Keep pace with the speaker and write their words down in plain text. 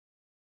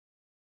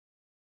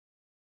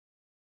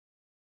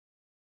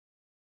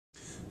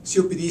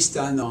COPD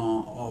stands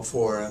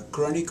for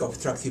chronic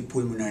obstructive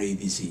pulmonary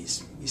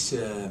disease. It's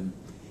a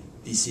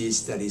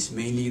disease that is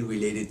mainly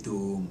related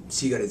to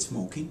cigarette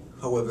smoking.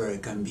 However,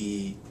 it can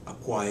be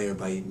acquired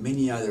by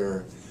many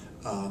other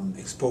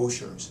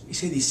exposures.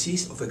 It's a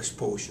disease of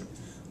exposure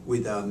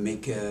with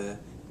make a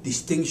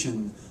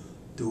distinction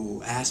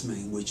to asthma,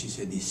 which is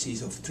a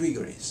disease of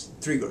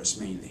triggers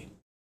mainly.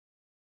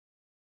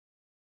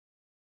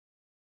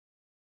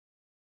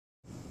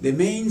 The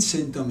main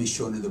symptom is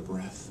shortness of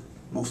breath.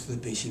 Most of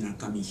the patients are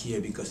coming here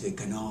because they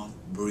cannot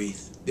breathe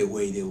the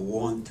way they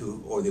want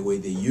to or the way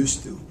they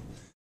used to.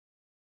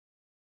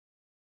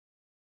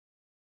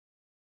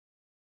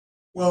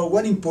 Well,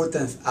 one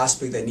important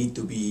aspect that needs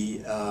to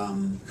be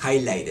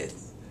highlighted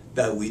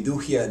that we do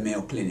here at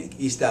Mayo Clinic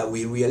is that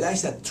we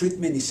realize that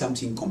treatment is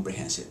something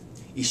comprehensive.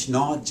 It's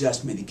not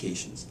just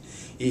medications.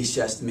 It's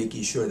just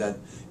making sure that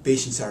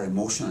patients are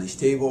emotionally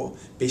stable,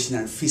 patients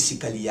are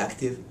physically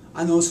active,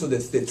 and also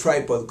the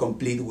tripod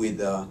complete with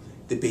the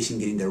patient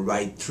getting the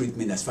right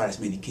treatment as far as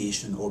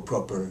medication or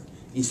proper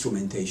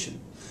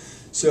instrumentation.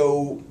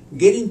 So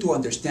getting to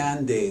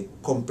understand the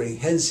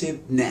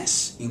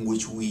comprehensiveness in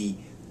which we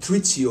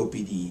treat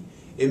COPD,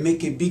 it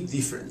makes a big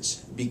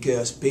difference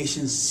because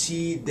patients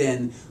see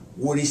then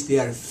what is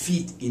their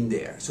fit in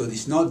there. So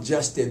it's not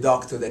just the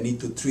doctor that need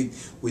to treat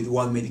with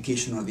one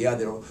medication or the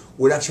other,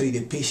 what actually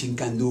the patient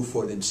can do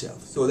for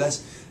themselves. So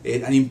that's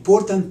an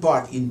important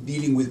part in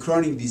dealing with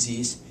chronic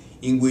disease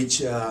in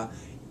which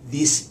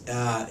these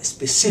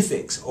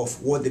specifics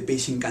of what the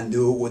patient can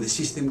do, what the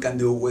system can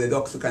do, what the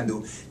doctor can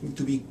do, need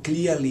to be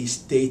clearly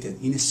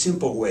stated in a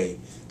simple way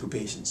to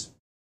patients.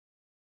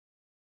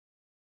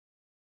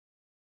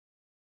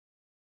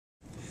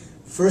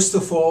 First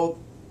of all,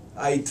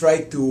 I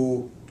try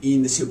to,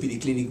 in the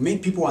COPD clinic,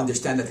 make people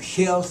understand that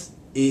health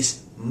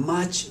is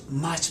much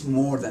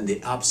more than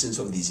the absence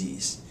of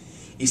disease.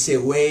 It's a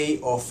way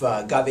of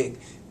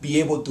be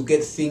able to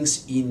get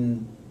things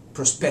in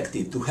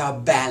perspective, to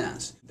have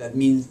balance. That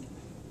means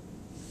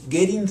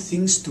getting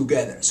things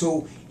together.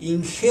 So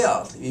in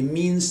health, it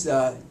means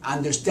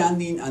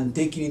understanding and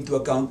taking into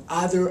account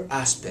other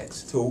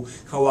aspects. So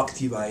how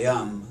active I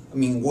am,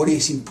 what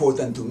is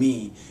important to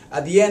me.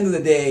 At the end of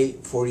the day,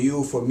 for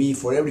you, for me,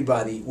 for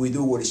everybody, we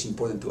do what is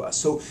important to us.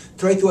 So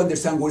try to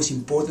understand what is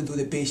important to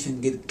the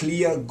patient, get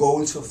clear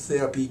goals of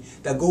therapy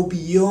that go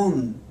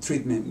beyond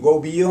treatment, go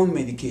beyond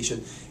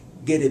medication,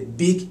 get a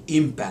big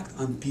impact,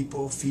 and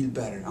people feel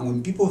better. And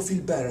when people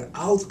feel better,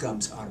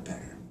 outcomes are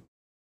better.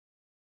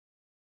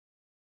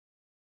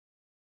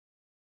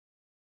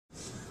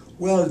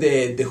 Well,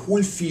 the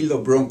whole field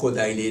of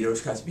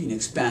bronchodilators has been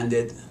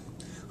expanded.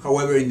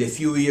 However, in the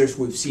few years,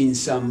 we've seen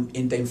some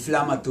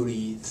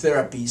anti-inflammatory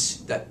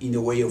therapies that, in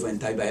the way of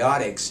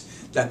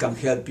antibiotics, that can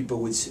help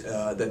people with,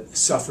 that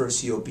suffer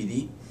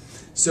COPD.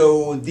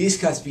 So this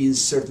has been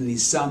certainly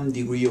some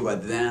degree of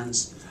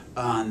advance.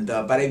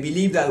 But I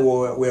believe that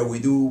where we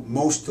do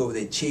most of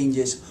the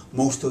changes,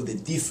 most of the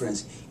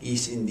difference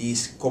is in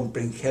this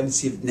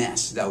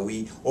comprehensiveness that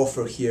we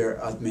offer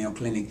here at Mayo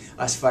Clinic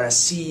as far as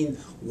seeing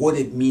what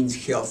it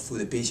means health to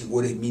the patient,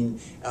 what it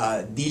means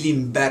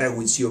dealing better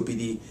with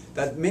COPD.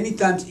 That many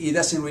times it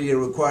doesn't really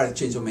require a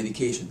change of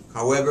medication.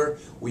 However,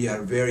 we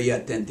are very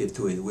attentive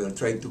to it. We are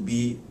trying to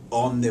be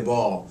on the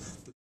ball.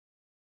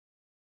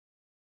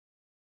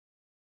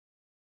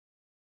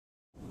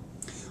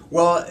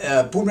 Well,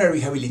 pulmonary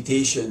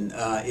rehabilitation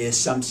is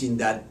something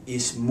that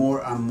is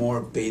more and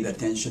more paid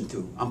attention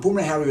to. And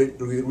pulmonary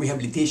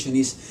rehabilitation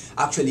is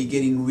actually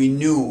getting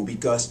renewed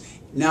because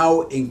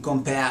now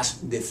encompass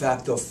the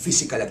fact of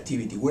physical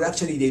activity. What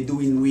actually they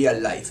do in real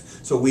life.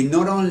 So we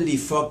not only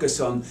focus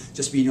on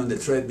just being on the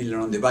treadmill or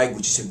on the bike,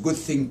 which is a good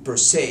thing per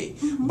se,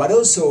 but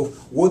also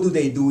what do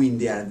they do in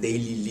their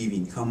daily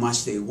living, how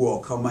much they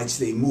walk, how much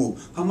they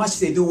move, how much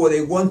they do what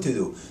they want to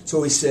do.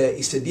 So it's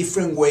a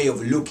different way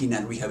of looking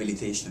at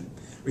rehabilitation.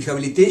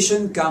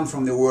 Rehabilitation comes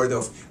from the word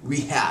of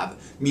rehab,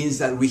 means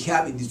that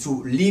rehab is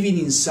to living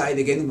inside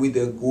again with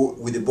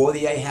the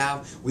body I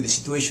have, with the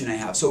situation I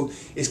have. So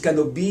it's kind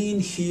of being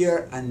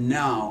here and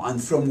now,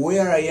 and from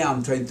where I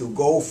am, trying to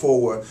go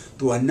forward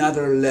to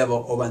another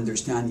level of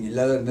understanding,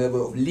 another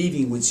level of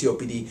living with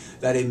COPD,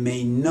 that it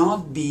may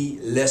not be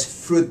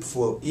less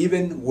fruitful,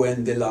 even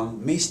when the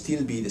lung may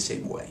still be the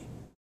same way.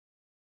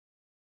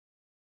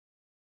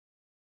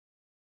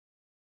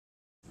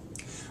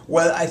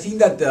 Well, I think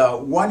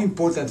that one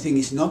important thing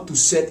is not to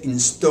set in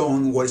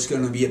stone what is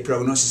going to be a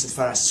prognosis as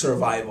far as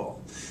survival.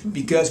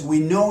 Because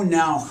we know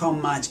now how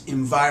much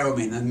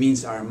environment, that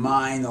means our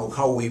mind or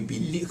how we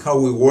believe, how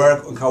we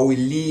work, or how we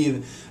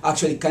live,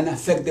 actually can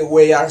affect the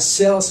way our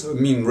cells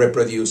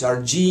reproduce,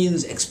 our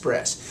genes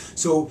express.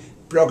 So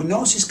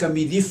prognosis can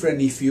be different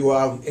if you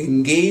are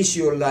engage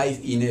your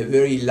life in a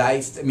very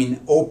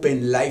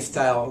open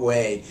lifestyle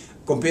way,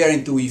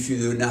 comparing to if you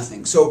do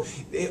nothing. So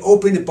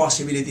open the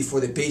possibility for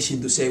the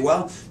patient to say,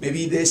 well,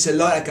 maybe there's a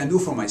lot I can do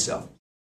for myself.